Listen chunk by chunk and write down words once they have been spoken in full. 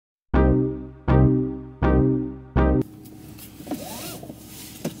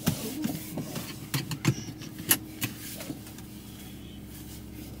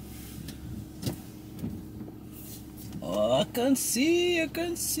can see.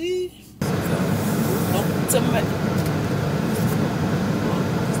 Not to me.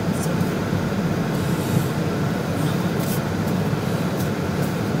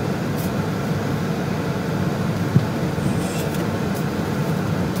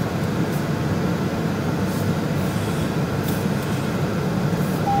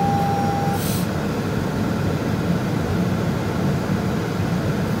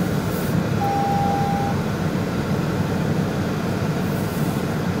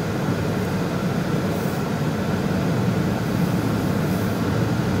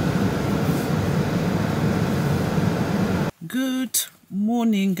 Good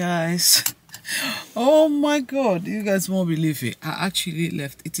morning, guys. Oh my god, you guys won't believe it. I actually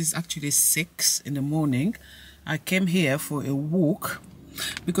left. It is actually 6 in the morning. I came here for a walk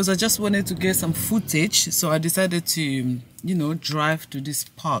because I just wanted to get some footage, so I decided to, you know, drive to this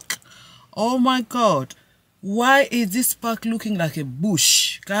park. Oh my god, why is this park looking like a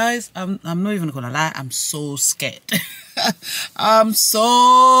bush? Guys, I'm not even gonna lie, I'm so scared. I'm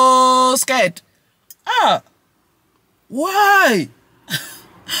so scared. Why?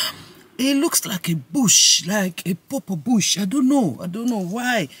 It looks like a bush, like a purple bush. I don't know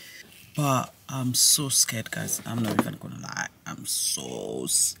why. But I'm so scared, guys. I'm not even gonna lie. I'm so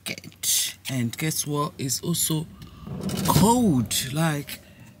scared. And guess what? It's also cold. Like,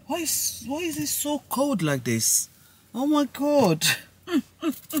 why is it so cold like this? Oh my god.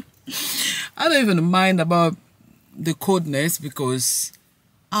 I don't even mind about the coldness because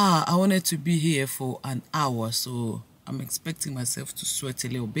I wanted to be here for an hour, so I'm expecting myself to sweat a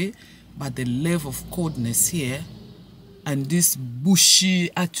little bit, but the level of coldness here and this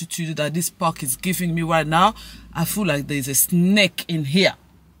bushy attitude that this park is giving me right now, I feel like there's a snake in here.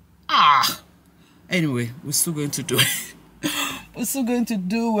 Anyway, we're still going to do it. We're still going to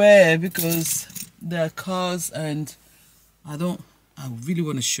do it because there are cars and I really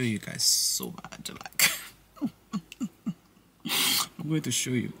want to show you guys so bad. Like, I'm going to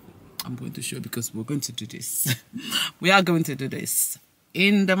show you. Because we're going to do this. We are going to do this.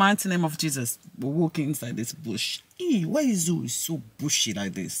 In the mighty name of Jesus, we're walking inside this bush. Why is it so bushy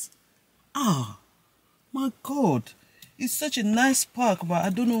like this? My god. It's such a nice park, but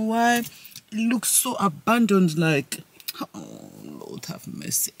I don't know why it looks so abandoned. Like, oh, Lord have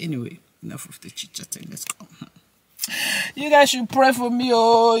mercy. Anyway, enough of the chit-chatting. Let's go. You guys should pray for me.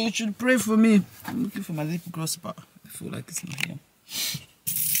 Oh, you should pray for me. I'm looking for my lip gloss, but I feel like it's not here.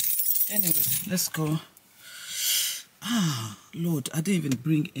 Anyway, let's go. Lord, I didn't even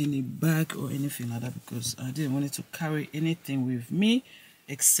bring any bag or anything like that because I didn't want to carry anything with me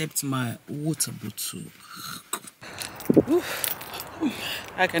except my water bottle.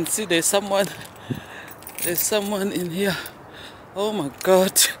 I can see there's someone in here. Oh my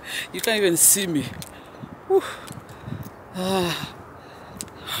god, you can't even see me.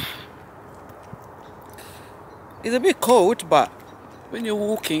 It's a bit cold, but when you're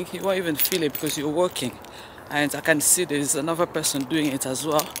walking, you won't even feel it because you're walking. And I can see there's another person doing it as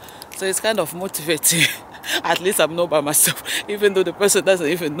well. So it's kind of motivating. At least I'm not by myself. Even though the person doesn't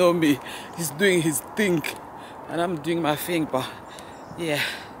even know me. He's doing his thing. And I'm doing my thing. But yeah.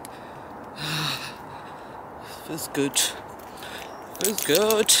 Feels good. Feels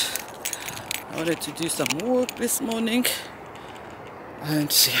good. I wanted to do some work this morning. And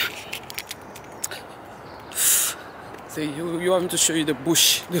yeah. So you want me to show you the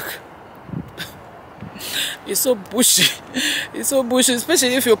bush? Look, it's so bushy. It's so bushy,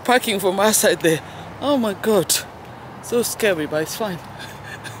 especially if you're parking from outside there. Oh my god, so scary, but it's fine.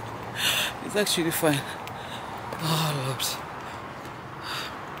 It's actually fine. Oh Lord.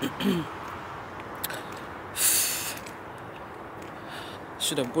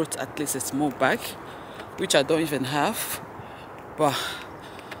 Should have brought at least a small bag, which I don't even have, but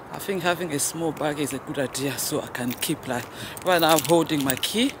I think having a small bag is a good idea so I can keep, like, right now I'm holding my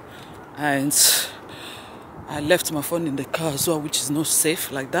key and I left my phone in the car as well, which is not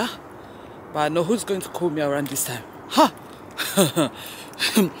safe like that. But I know who's going to call me around this time.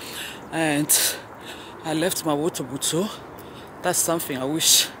 And I left my water bottle. That's something I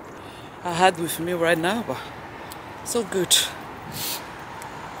wish I had with me right now, but so good.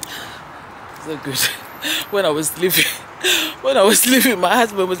 So good. When I was leaving, my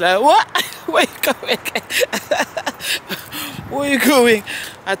husband was like, "What? Where you going? Where are you going?"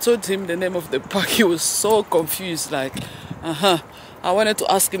 I told him the name of the park. He was so confused, like, I wanted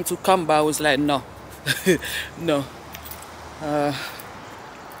to ask him to come, but I was like, no. No.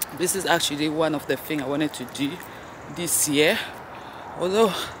 This is actually one of the things I wanted to do this year.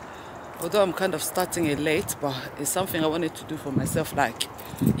 Although I'm kind of starting it late, but it's something I wanted to do for myself. Like,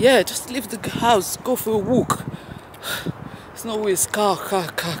 yeah, just leave the house, go for a walk. It's not always car.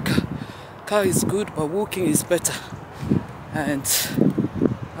 Car is good, but walking is better. And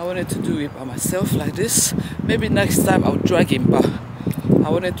I wanted to do it by myself like this. Maybe next time I'll drag him, but I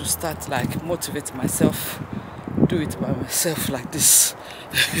wanted to start like motivating myself, do it by myself like this.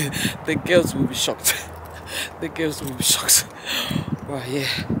 The girls will be shocked. The girls will be shocked. But yeah.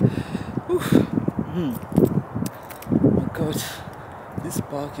 Oh my God, this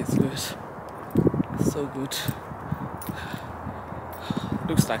park is good. It's so good.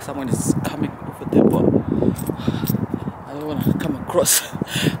 Looks like someone is coming over there, but I don't want to come across.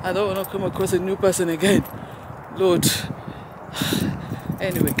 I don't want to come across a new person again. Lord.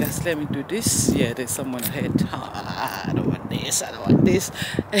 Anyway, guys, let me do this. Yeah, there's someone ahead. I don't want this. I don't want this.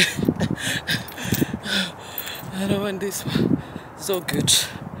 I don't want this one. So good.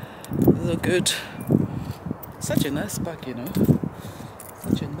 So good. Such a nice park, you know.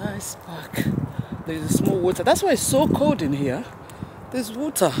 Such a nice park. There's a small water. That's why it's so cold in here. There's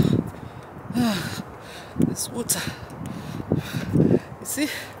water. There's water. You see?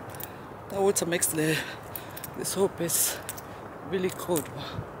 That water makes this whole place really cold.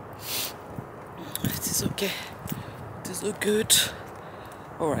 It is okay. It is so good.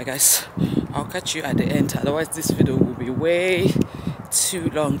 Alright guys, I'll catch you at the end. Otherwise this video will be way too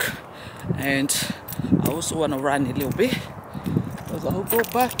long. And I also want to run a little bit. Because I'll go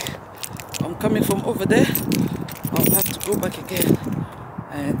back. I'm coming from over there. I'll have to go back again.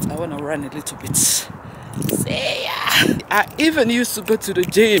 And I want to run a little bit. See ya! I even used to go to the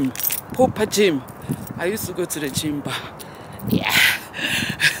gym. Proper gym. I used to go to the gym, but yeah.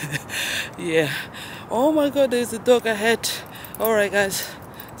 Yeah. Oh my God, there's a dog ahead. Alright guys,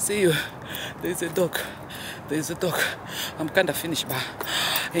 see you. There's a dog. There's a dog. I'm kind of finished, but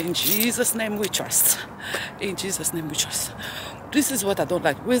in Jesus' name we trust. In Jesus' name we trust. This is what I don't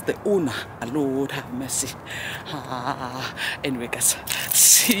like. Where's the owner? Lord have mercy. Anyway guys,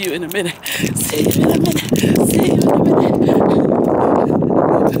 see you in a minute. See you in a minute. See you in a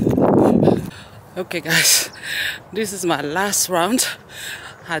minute. Okay guys, this is my last round.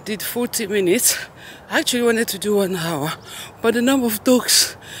 I did 40 minutes. I actually wanted to do 1 hour, but the number of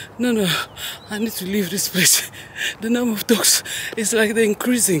dogs, no, I need to leave this place. The number of dogs is like they're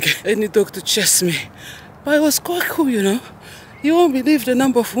increasing. Any dog to chase me. But it was quite cool, you know. You won't believe the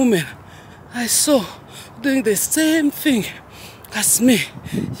number of women I saw doing the same thing as me.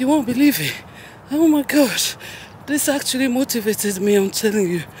 You won't believe it. Oh my God, this actually motivated me, I'm telling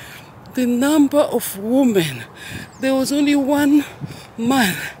you. The number of women. There was only one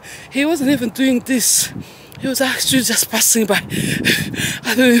man. He wasn't even doing this. He was actually just passing by.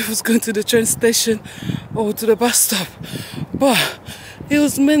 I don't know if he was going to the train station or to the bus stop. But it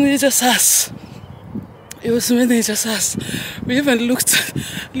was mainly just us. It was mainly just us. We even looked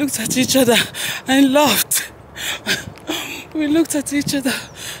at each other and laughed. We looked at each other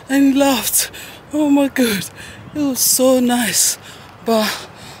and laughed. Oh my God. It was so nice. But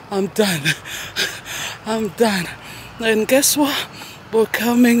I'm done. I'm done. And guess what? We're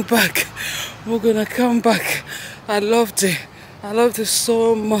coming back. We're gonna come back. I loved it. I loved it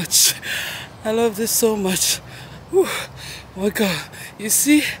so much. I loved it so much. Whew. Oh my God. You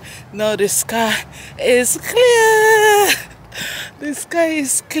see? Now the sky is clear. The sky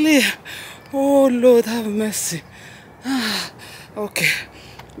is clear. Oh Lord have mercy. Okay.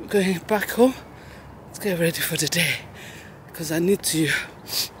 We're going back home. Let's get ready for the day. Because I need to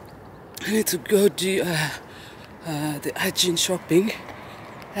go do the Hygiene shopping.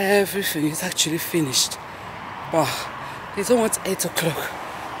 Everything is actually finished, but it's almost 8 o'clock.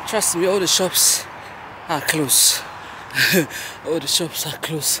 Trust me, all the shops are closed. All the shops are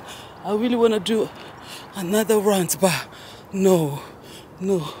closed. I really want to do another round, but no,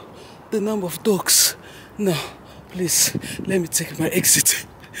 the number of dogs. No, please let me take my exit.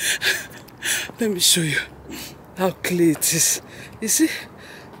 Let me show you how clear it is. You see,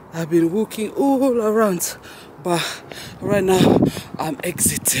 I've been walking all around, but right now I'm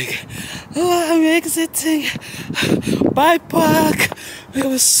exiting. Oh, I'm exiting. Bye park. It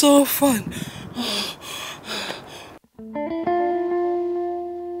was so fun.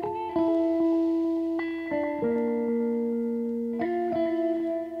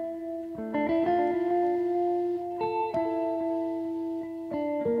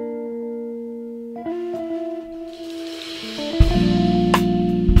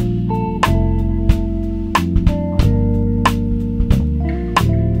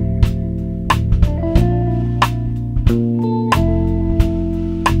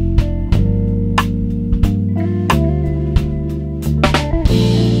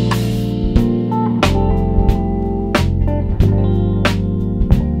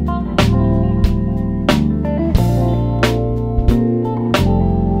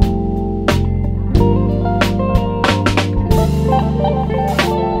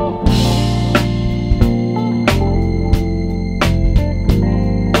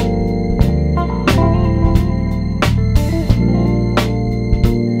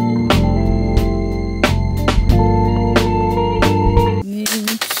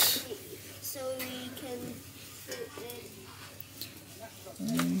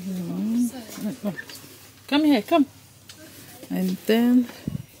 hair, come. And then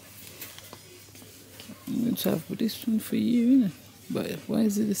I'm going to have this one for you. But why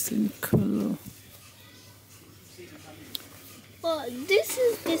is it the same color? Well, this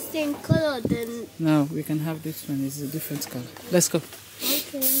is the same color then. No, we can have this one. It's a different color. Let's go.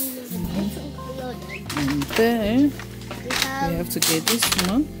 Okay, different color then. And then we have to get this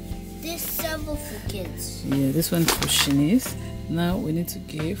one. This sample for kids. Yeah, this one's for Shanice. Now we need to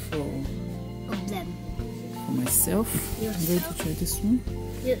get for them. For myself. I'm going to try this one.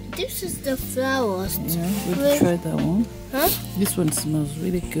 Yeah, this is the flowers. Yeah, I'm going to try that one. Huh? This one smells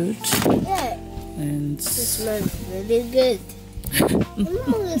really good. Yeah. And it smells really good.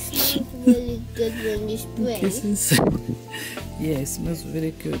 It smells really good when you spray. Yeah, it smells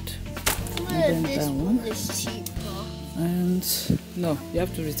really good. Well, and then this that one is cheaper. And no, you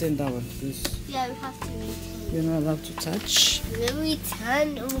have to retain that one because yeah, we have to retain. You're not allowed to touch. Let me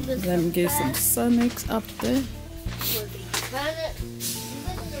turn over. Then get some Sonics up there.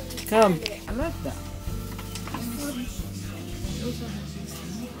 Come. I like that.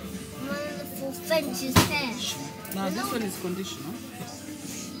 Wonderful French's hair. Now this one is conditioner.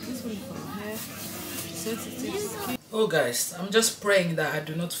 This one is for hair. Sensitive. Oh guys, I'm just praying that I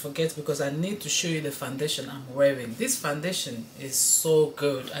do not forget because I need to show you the foundation I'm wearing. This foundation is so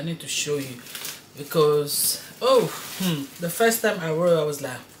good. I need to show you because the first time I wore it I was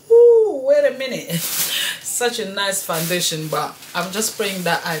like, ooh, wait a minute. Such a nice foundation, but I'm just praying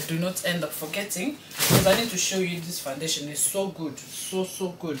that I do not end up forgetting because I need to show you this foundation. It's so good, so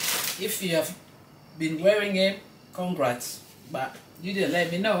good. If you have been wearing it, congrats, but you didn't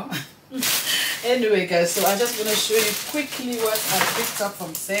let me know. Anyway guys, so I just want to show you quickly what I picked up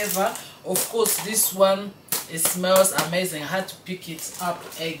from Seva. Of course this one, it smells amazing. I had to pick it up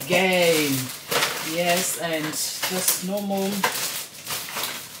again. Yes, and just normal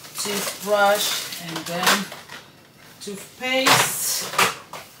toothbrush and then toothpaste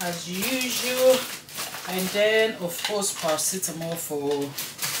as usual, and then of course paracetamol for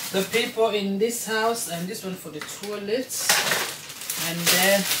the people in this house, and this one for the toilets. And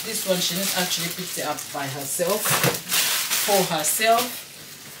then this one she didn't actually picked it up by herself, for herself.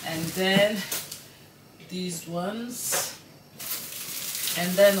 And then these ones,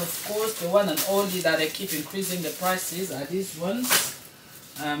 and then of course the one and only that they keep increasing the prices are these ones.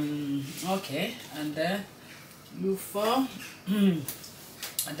 Okay, and then loofah. And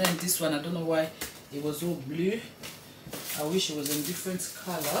then this one, I don't know why it was all blue. I wish it was in different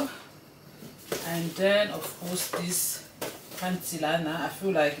color. And then of course this Pantilana, I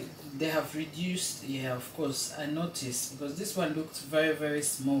feel like they have reduced. Yeah, of course I noticed because this one looked very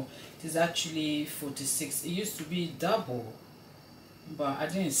small. It is actually 46. It used to be double, but I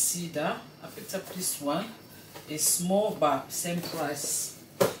didn't see that. I picked up this one. It's small but same price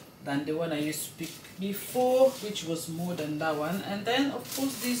than the one I used to pick before, which was more than that one. And then of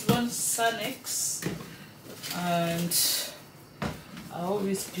course these ones Sanex, and I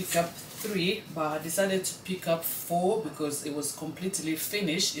always pick up 3, but I decided to pick up 4 because it was completely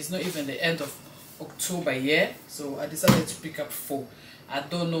finished. It's not even the end of October yet, so I decided to pick up 4. I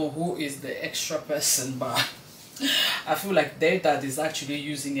don't know who is the extra person, but I feel like their dad is actually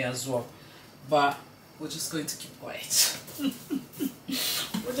using it as well. But we're just going to keep quiet.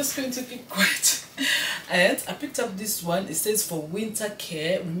 We're just going to keep quiet. And I picked up this one. It says for winter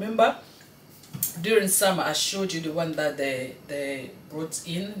care. Remember during summer I showed you the one that they brought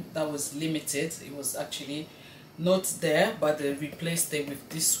in that was limited. It was actually not there, but they replaced it with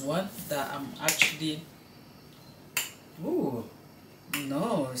this one that I'm actually, ooh,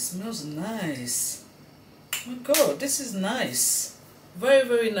 no, it smells nice. Oh my god, this is nice.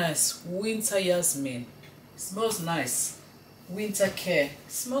 Very nice. Winter Yasmin. It smells nice. Winter care.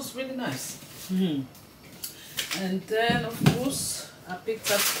 It smells really nice. And then of course I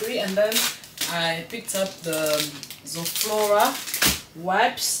picked up 3, and then I picked up the Zoflora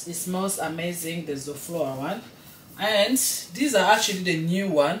wipes. It smells amazing, the Zoflora one. And these are actually the new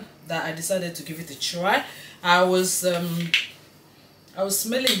one that I decided to give it a try. I was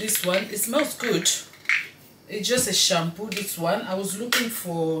smelling this one. It smells good. It's just a shampoo, this one. I was looking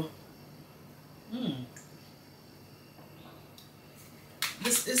for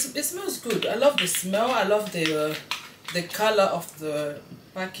it smells good. I love the smell. I love the color of the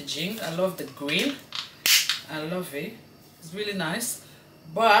packaging. I love the green. I love it. It's really nice.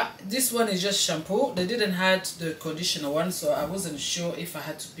 But this one is just shampoo. They didn't have the conditioner one, so I wasn't sure if I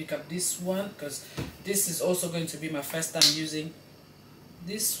had to pick up this one because this is also going to be my first time using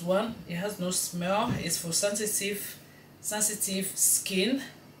this one. It has no smell. It's for sensitive skin,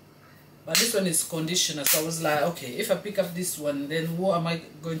 but this one is conditioner. So I was like, okay, if I pick up this one, then what am I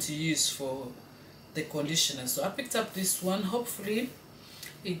going to use for the conditioner. So I picked up this one. Hopefully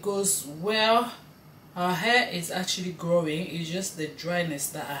it goes well. Her hair is actually growing. It's just the dryness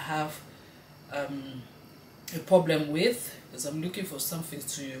that I have a problem with, because I'm looking for something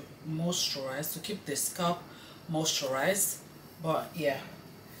to moisturize, to keep the scalp moisturized. But yeah,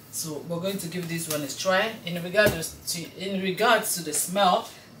 so we're going to give this one a try. In regards to the smell,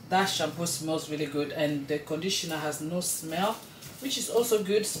 that shampoo smells really good, and the conditioner has no smell, which is also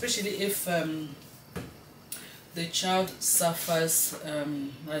good, especially if the child suffers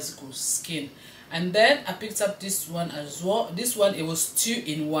skin. And then I picked up this one as well. This one, it was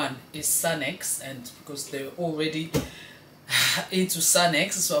 2-in-1. It's Sanex, and because they're already into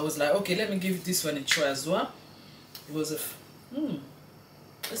Sanex, so I was like, okay, let me give this one a try as well. It was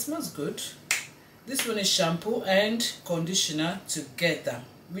it smells good. This one is shampoo and conditioner together,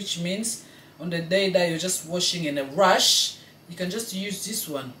 which means on the day that you're just washing in a rush, you can just use this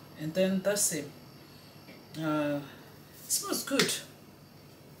one, and then that's it. It smells good.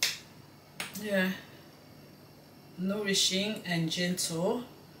 Yeah, nourishing and gentle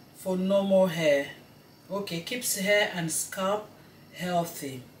for normal hair. Okay, keeps hair and scalp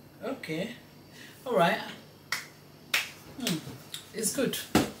healthy. Okay, all right. It's good.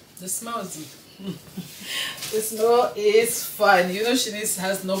 The smell is the smell is fine. You know, Shanice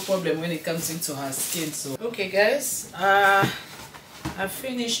has no problem when it comes into her skin. So okay, guys, I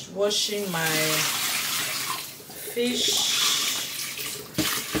finished washing my fish.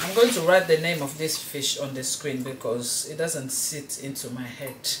 I'm going to write the name of this fish on the screen because it doesn't sit into my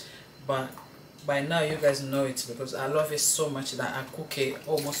head, but by now you guys know it because I love it so much that I cook it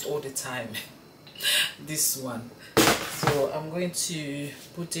almost all the time. This one, so I'm going to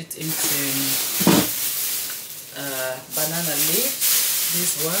put it into banana leaf.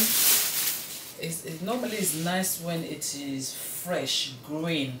 This one it normally is nice when it is fresh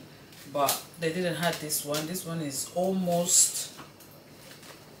green, but they didn't have this one. This one is almost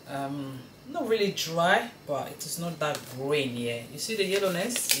not really dry, but it is not that green. Yeah, you see the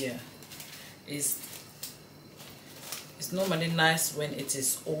yellowness? Yeah, it's normally nice when it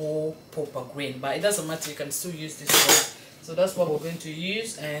is all purple green, but it doesn't matter, you can still use this one. So that's what we're going to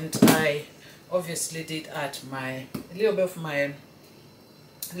use, and I obviously did add a little bit of my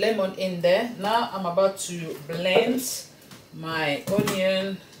lemon in there. Now I'm about to blend my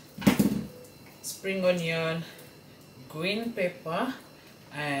onion, spring onion, green pepper,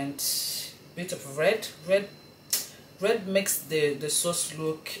 and bit of red makes the sauce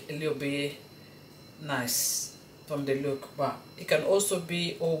look a little bit nice from the look, but it can also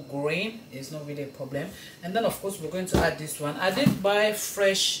be all green. It's not really a problem. And then of course we're going to add this one. I did buy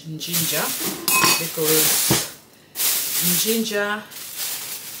fresh ginger because ginger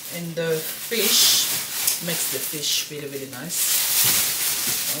in the fish makes the fish really, really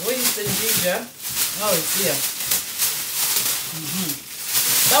nice. And where is the ginger? Oh, it's here.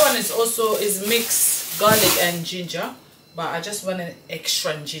 That one is mixed garlic and ginger, but I just want an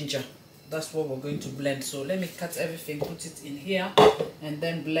extra ginger. That's what we're going to blend. So let me cut everything, put it in here, and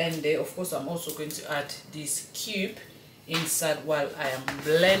then blend it. Of course, I'm also going to add this cube inside while I am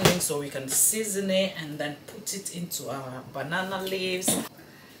blending, so we can season it and then put it into our banana leaves.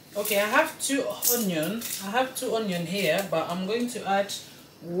 Okay, I have two onion here, but I'm going to add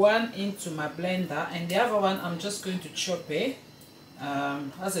one into my blender, and the other one I'm just going to chop it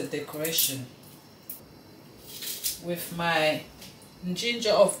as a decoration. With my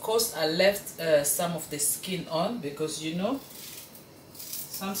ginger, of course, I left some of the skin on because, you know,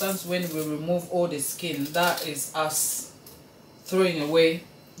 sometimes when we remove all the skin, that is us throwing away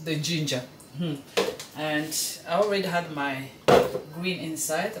the ginger. And I already had my green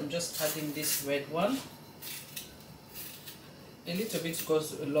inside. I'm just adding this red one. A little bit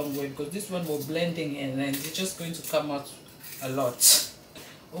goes a long way because this one we're blending in and it's just going to come out a lot.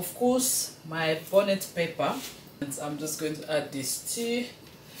 Of course, my bonnet pepper, and I'm just going to add this too.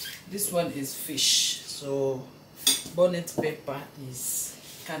 This one is fish, so bonnet pepper is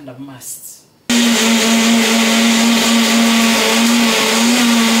kind of must.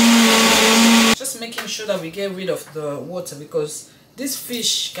 Just making sure that we get rid of the water because this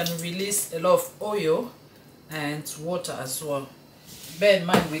fish can release a lot of oil and water as well. Bear in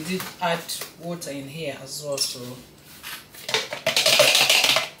mind we did add water in here as well, so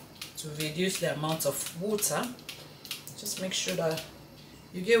to reduce the amount of water, just make sure that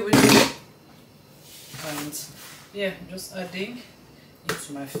you get rid of it. And yeah, I'm just adding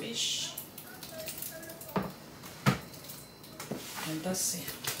into my fish, and that's it.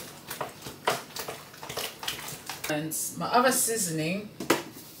 And my other seasoning,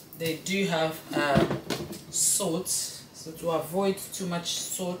 they do have salt, so to avoid too much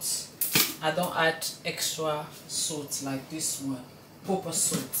salt I don't add extra salt like this one, pepper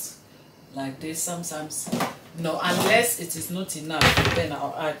salt like this. Sometimes no, unless it is not enough, then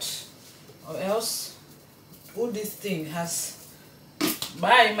I'll add, or else all this thing has.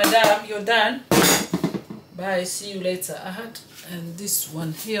 Bye madam, you're done. Bye, see you later. I had and this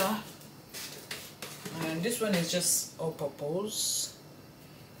one here, and this one is just all purpose.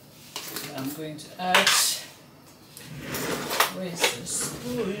 I'm going to add, where is the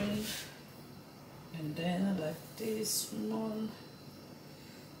spoon? And then like this one,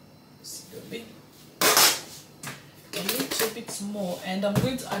 a little bit more, and I'm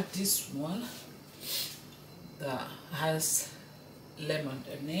going to add this one that has lemon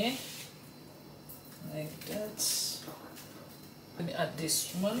in it, like that. Let me add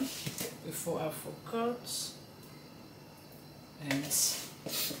this one before I forgot, and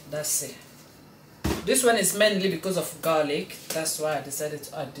that's it. This one is mainly because of garlic, that's why I decided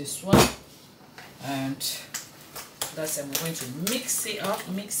to add this one, and that's it. I'm going to mix it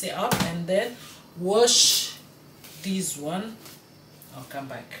up, and then wash this one. I'll come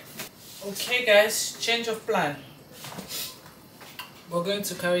back. Okay guys, change of plan. We're going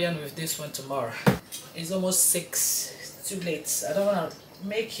to carry on with this one tomorrow. It's almost 6. It's too late. I don't want to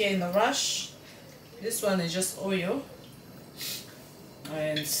make it in a rush. This one is just oil,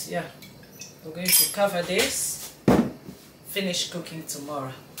 and yeah, we're going to cover this, finish cooking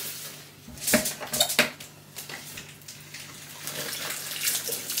tomorrow.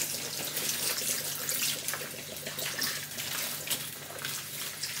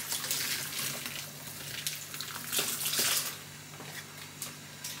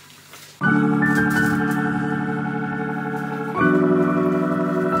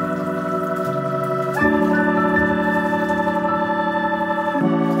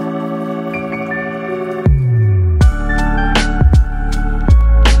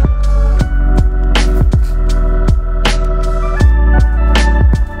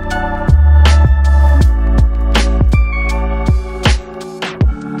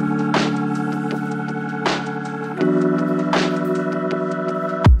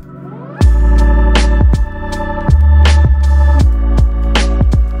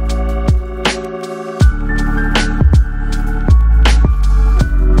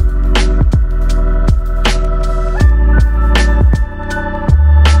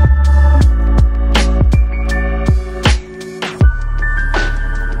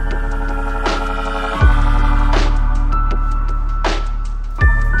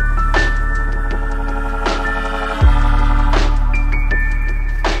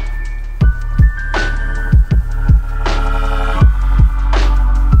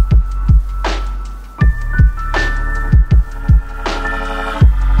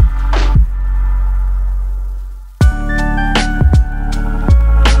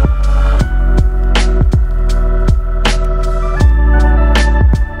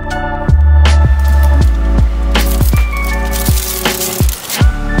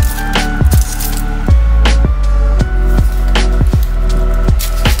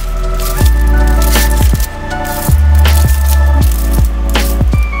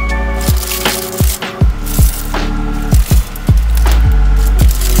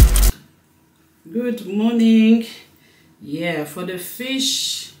 Good morning. Yeah, for the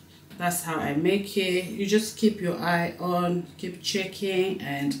fish, that's how I make it. You just keep your eye on, keep checking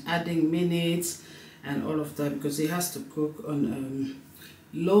and adding minutes and all of that, because it has to cook on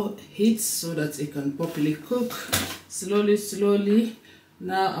low heat so that it can properly cook slowly.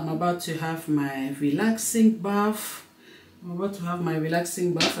 Now I'm about to have my relaxing bath. I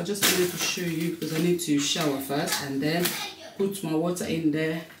just wanted to show you because I need to shower first and then put my water in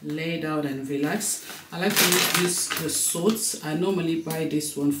there, lay down and relax. I like to use the salt. I normally buy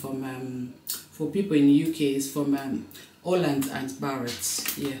this one from for people in the UK. It's from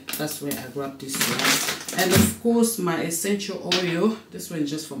all.xxx. Yeah, that's where I grabbed this one. And of course my essential oil. This one is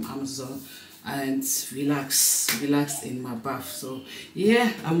just from Amazon. And relax in my bath. So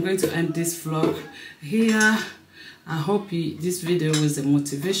yeah, I'm going to end this vlog here. I hope this video was a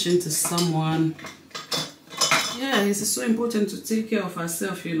motivation to someone. Yeah, it's so important to take care of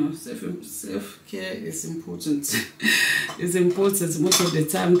ourselves, you know. Self-care is important. It's important. Most of the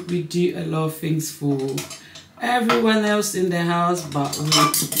time we do a lot of things for everyone else in the house, but we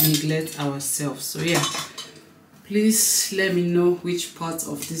neglect ourselves. So yeah, please let me know which part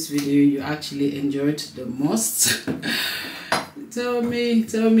of this video you actually enjoyed the most. Tell me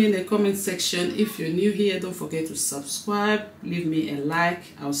in the comment section. If you're new here, don't forget to subscribe, leave me a like.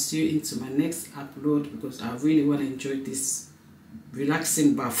 I'll see you into my next upload because I really want to enjoy this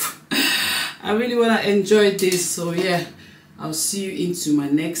relaxing bath. I really want to enjoy this. So yeah, I'll see you into my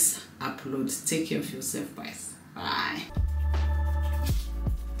next upload. Take care of yourself, guys. Bye.